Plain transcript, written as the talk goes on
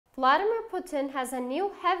Vladimir Putin has a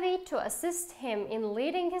new heavy to assist him in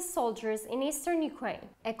leading his soldiers in eastern Ukraine.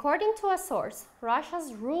 According to a source,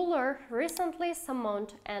 Russia's ruler recently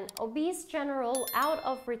summoned an obese general out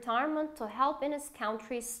of retirement to help in his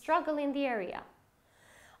country's struggle in the area,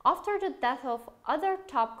 after the death of other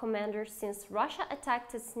top commanders since Russia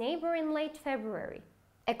attacked its neighbor in late February.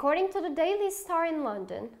 According to the Daily Star in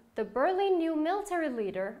London, the burly new military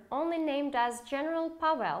leader, only named as General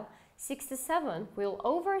Pavel, 67, will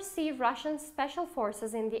oversee Russian special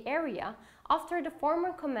forces in the area after the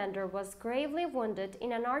former commander was gravely wounded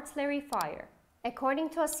in an artillery fire. According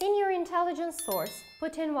to a senior intelligence source,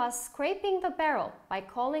 Putin was scraping the barrel by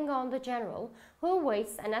calling on the general, who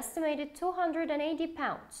weighs an estimated 280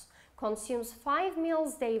 pounds, consumes 5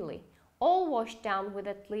 meals daily, all washed down with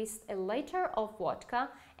at least a liter of vodka,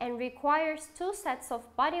 and requires 2 sets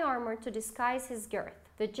of body armor to disguise his girth.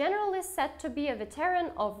 The general is said to be a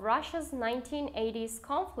veteran of Russia's 1980s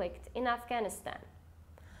conflict in Afghanistan.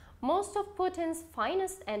 Most of Putin's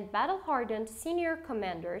finest and battle-hardened senior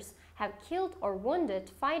commanders have killed or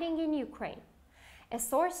wounded fighting in Ukraine, a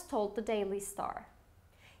source told the Daily Star.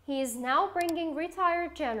 He is now bringing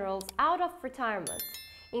retired generals out of retirement,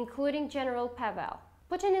 including General Pavel.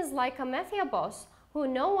 Putin is like a mafia boss who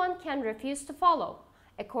no one can refuse to follow,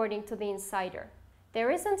 according to the insider. There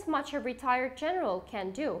isn't much a retired general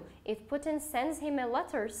can do if Putin sends him a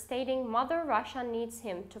letter stating Mother Russia needs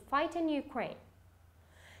him to fight in Ukraine.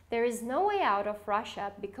 There is no way out of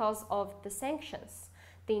Russia because of the sanctions,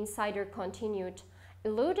 the insider continued,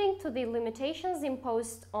 alluding to the limitations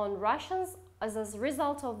imposed on Russians as a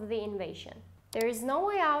result of the invasion. There is no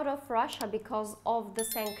way out of Russia because of the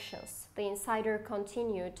sanctions, the insider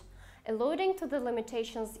continued, alluding to the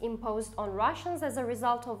limitations imposed on Russians as a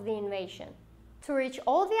result of the invasion. To reach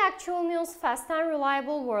all the actual news fast and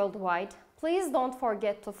reliable worldwide, please don't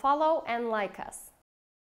forget to follow and like us.